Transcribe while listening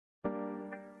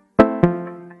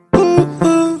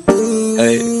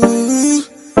Hey,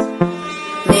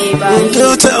 you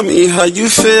tell me how you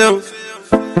feel.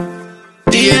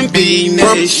 DNB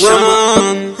Nation.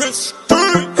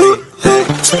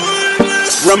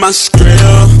 Run my script.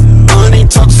 Money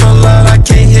talk so loud I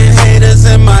can't hear haters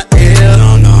in my ear.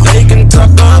 They can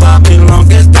talk about me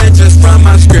long as they just run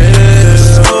my script.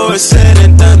 Before it's said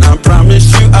and done, I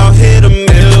promise you I'll hit a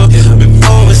mill.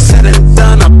 Before it's said and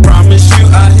done, I promise you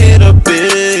I'll hit a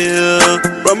bill.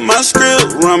 Run my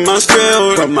script, run my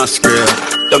script, run my script.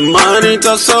 The money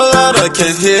talk so loud I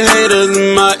can't hear haters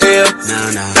in my ear.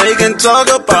 They can talk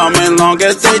about me long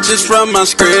as they just run my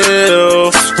script.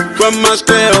 Run my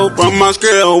script, run my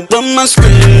script, run my script.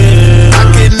 I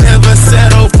could never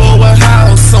settle for a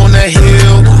house on the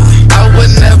hill. I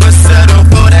would never settle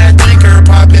for that drinker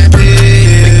popping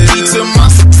pills. The key to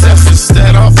my success is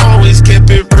that I always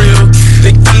kept it real.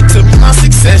 The key to my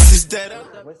success is that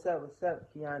What's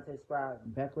up, Keontae Squad,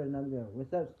 back with another video.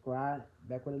 What's up, Squad,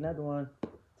 back with another one.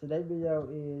 Today's video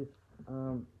is,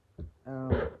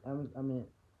 Amazon,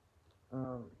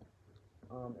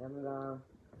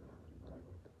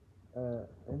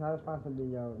 it's not a sponsored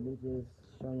video. This is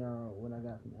showing y'all what I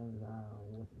got from Amazon,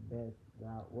 what's the best that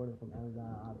I ordered from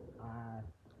Amazon. I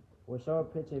will show a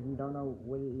picture. If you don't know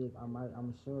what it is, I'm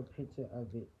gonna show a picture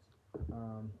of it.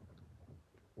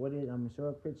 What it is, I'm gonna show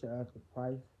a picture of the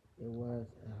price it was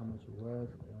and how much it was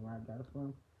and where I got it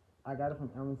from. I got it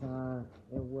from Amazon.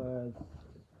 It was,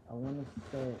 I want to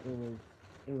say it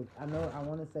was I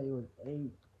want to say it was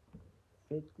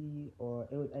 $8.50 or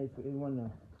it was $8. It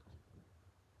wasn't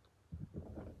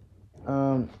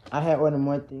I had ordered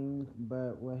more things,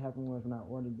 but what happened was when I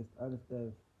ordered this other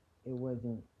stuff, it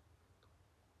wasn't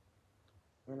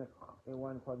in it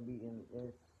wasn't supposed to be in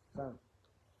it's some.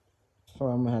 So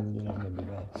I'm gonna have to do that maybe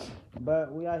bad.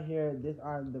 But we are here. These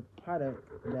are the products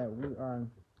that we are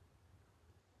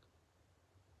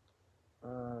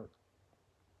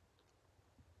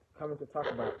coming to talk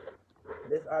about.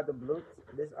 These are the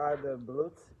Bluetooth. These are the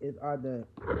Bluetooth. These are the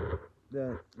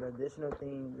additional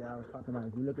things that I was talking about.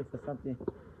 If you're looking for something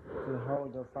to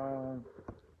hold your phone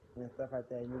and stuff like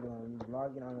that, you're going to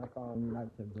blog it on your phone. You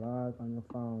like to blog on your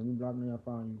phone. You blog on your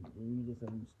phone. You just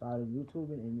started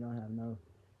YouTubing and you don't have no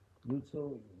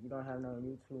YouTube. You don't have no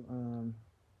YouTube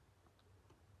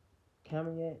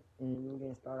camera yet, and you're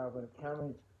getting started off with a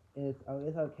camera. It's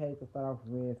okay to start off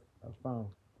with a phone.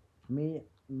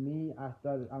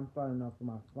 I'm starting off with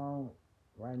my phone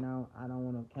right now. I don't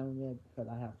want no camera yet because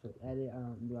I have to edit. I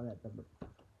don't do all that stuff.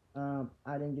 But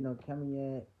I didn't get no camera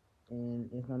yet, and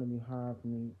it's gonna be hard for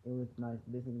me. It was nice.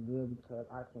 This is good because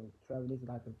I can travel. This is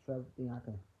like a travel thing.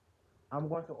 I'm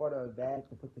going to order a bag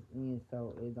to put this in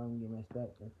so it don't get messed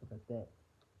up and stuff like that.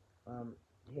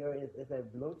 Here it's a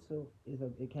Bluetooth.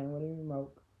 It came with a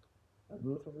remote, a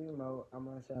Bluetooth remote. I'm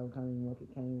gonna show you what kind of remote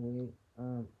it came with.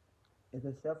 It's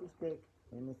a selfie stick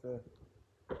and it's a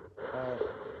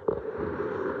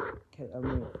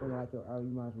for like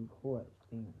you might record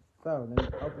thing. So let me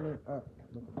open it up.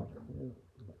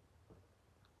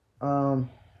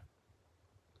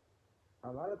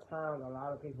 A lot of times, a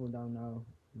lot of people don't know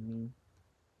me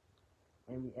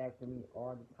and be asking me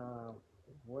all the time,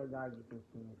 where did I get this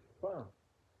thing from?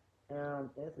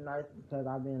 It's nice because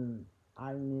I've been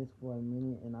eyeing this for a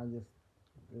minute, and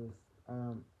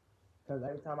because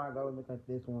every time I go look at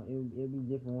this one, it'll be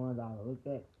different ones I look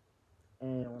at,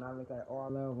 and when I look at all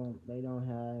of them,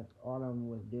 all of them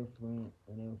was different,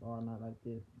 and it was all not like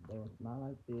this. They was not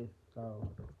like this, so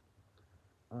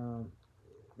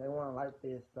they weren't like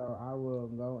this, so I will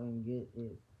go and get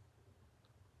it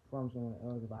from someone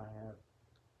else if I have.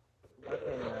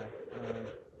 Okay,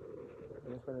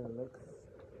 this is what it looks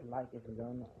like. If you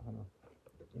don't know, hold on.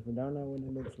 If you don't know what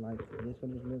it looks like, this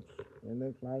what it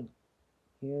looks like.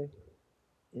 Here,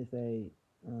 it's a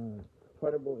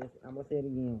portable. I'm gonna say it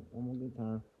again one more good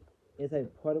time. It's a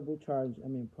portable charge. I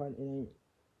mean, it ain't.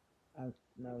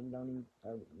 No, you don't need.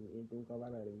 It do go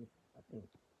right there. I think.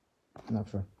 Not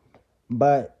sure,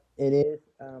 but it is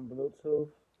Bluetooth.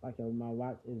 Like my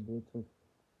watch is Bluetooth.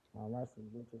 My watch is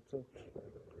Bluetooth too.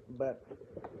 But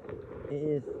it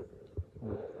is.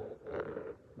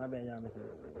 My bad, y'all missing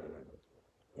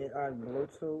it. It are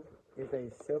Bluetooth. It's a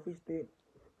selfie stick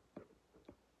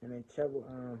and a travel.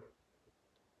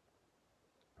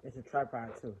 It's a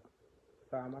tripod too.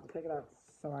 So I'm about to take it out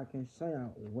so I can show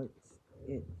y'all what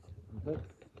it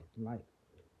looks like.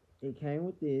 It came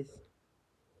with this.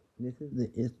 This is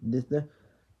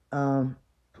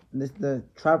the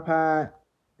tripod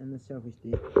and the selfie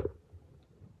stick.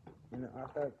 And it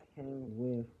also came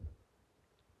with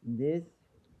this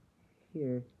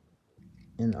here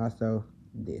and also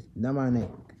this. Not my name.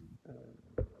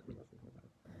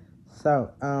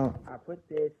 So I put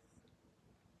this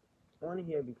on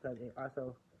here because it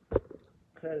also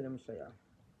clearly, let me show y'all.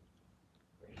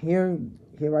 Here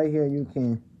right here you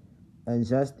can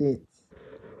adjust it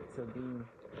to be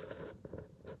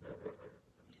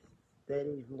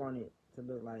steady if you want it to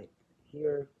look like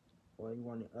here or you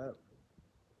want it up.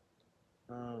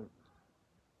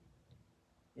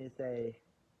 It's a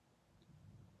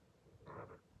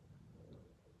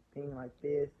thing like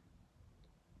this.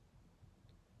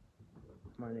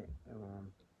 But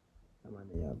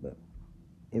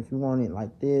if you want it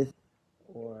like this,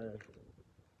 or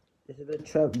this is the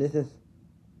trap. This is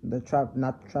the trap,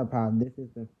 not the tripod. This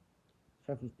is the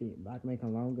trapeze stick. But I can make it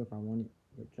longer if I want it.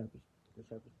 The trapeze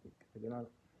stick. To get out.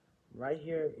 Right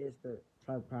here is the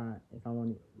tripod. If I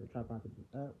want it, the tripod to be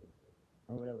up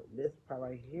or whatever. This part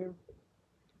right here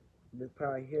is the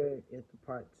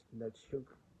part that you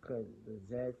could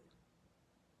adjust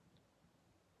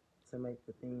to make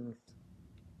the things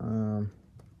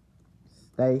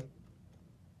stay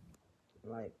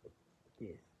like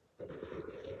this.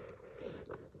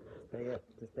 Stay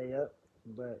up,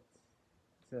 but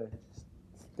to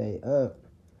stay up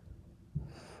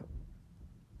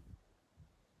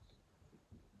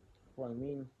for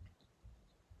me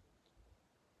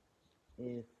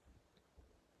is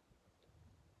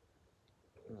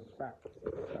crap.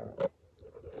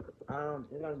 So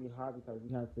it's gonna be hard because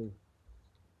you have to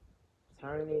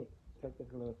turn it, take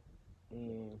this loose,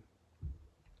 and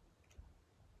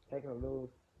take it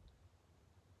loose,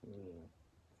 and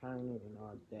turn it and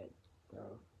all that. So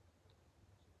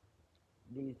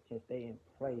these can stay in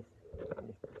place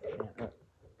and stand up.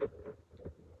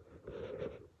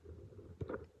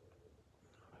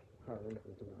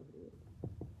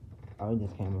 Oh, it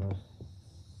just came loose.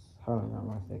 Hold on,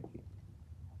 1 second.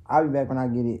 I'll be back when I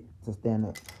get it to stand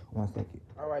up. 1 second.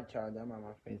 Alright, y'all. I'm on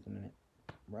my face in a minute.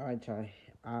 Alright, y'all.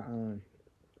 I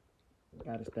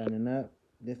got it standing up.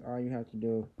 This all you have to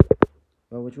do.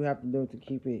 But what you have to do to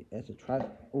keep it as a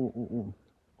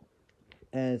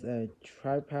as a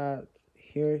tripod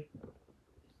here.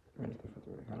 Hold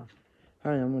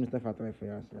on, I'm gonna stuff out the way for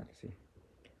y'all so y'all can see.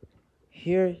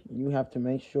 Here you have to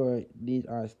make sure these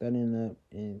are standing up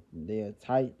and they are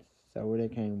tight so they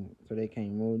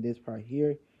can't move this part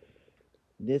here.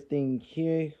 This thing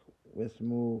here will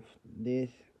move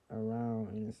this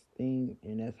around in this thing,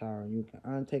 and that's how you can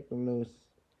untake the loose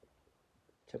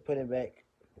to put it back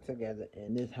together,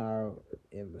 and this how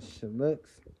it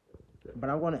looks. But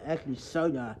I'm gonna actually show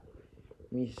y'all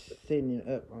me sitting it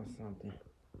up on something.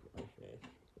 Okay.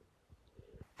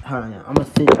 Hold on, I'm gonna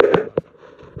sit.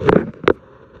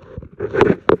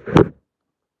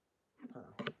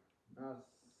 I'll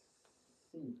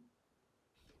see.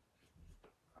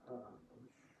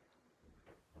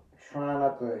 Trying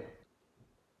not to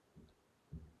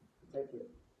take it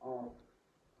off.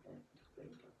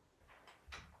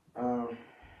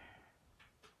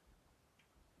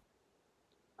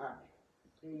 I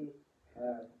see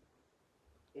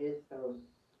it's so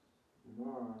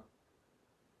small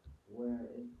where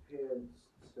it appears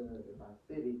to my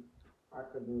city. I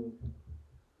could do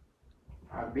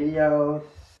videos.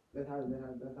 That's how big it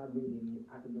is.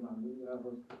 I could do my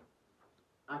videos.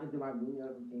 I could do my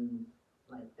videos and things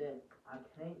like that. I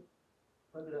can't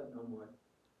put it up no more.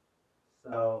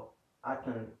 So I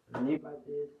can leave like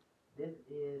this. This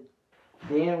is.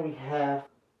 Then we have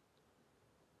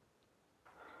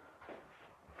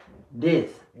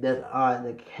this. That's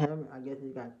the camera. I guess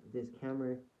you got this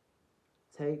camera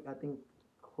tape. I think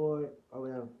cord or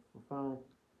whatever for phone.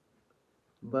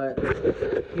 But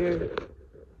here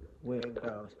where it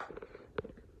goes.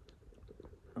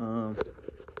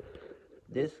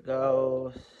 This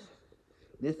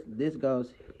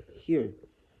goes here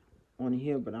on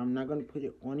here, but I'm not gonna put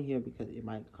it on here because it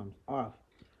might come off.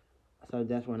 So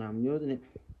that's when I'm using it.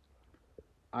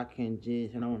 I can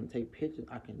just, and I want to take pictures,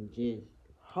 I can just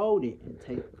hold it and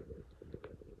take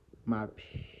my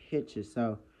pictures.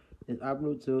 So it's our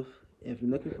Bluetooth. If you're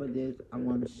looking for this, I'm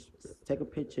gonna take a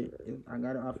picture. I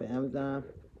got it off of Amazon.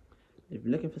 If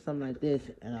you're looking for something like this,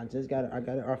 and I got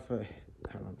it off of.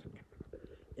 Hold on.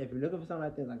 If you're looking for something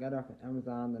like this, I got it off of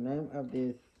Amazon. The name of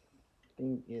this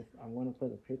thing is, I'm gonna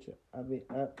put a picture of it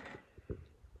up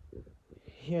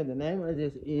here. The name of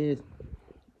this is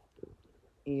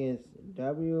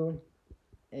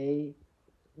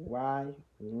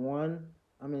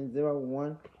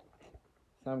WAY01.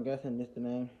 So I'm guessing this the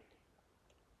name.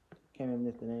 Can't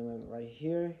remember this the name of it right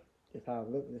here. This how it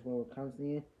looks. This one it comes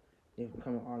in. It's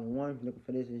coming all in one. If you're looking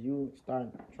for this, is you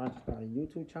trying to start a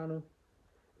YouTube channel.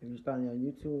 If you're starting on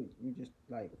YouTube, you just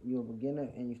like you're a beginner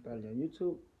and you started on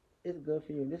YouTube. It's good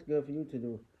for you. This good for you to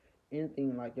do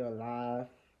anything like your live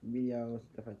videos,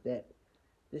 stuff like that.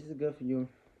 This is good for you.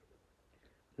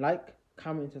 Like,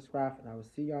 comment, subscribe, and I will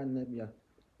see y'all in the next video.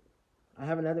 I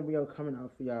have another video coming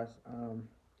out for y'all.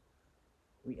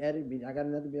 I got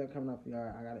another video coming out for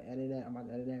y'all. I gotta edit that. I'm about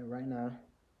to edit that right now.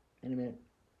 In a minute.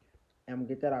 And I'm gonna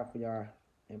get that out for y'all.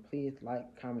 And please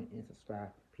like, comment, and subscribe.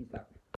 Peace out.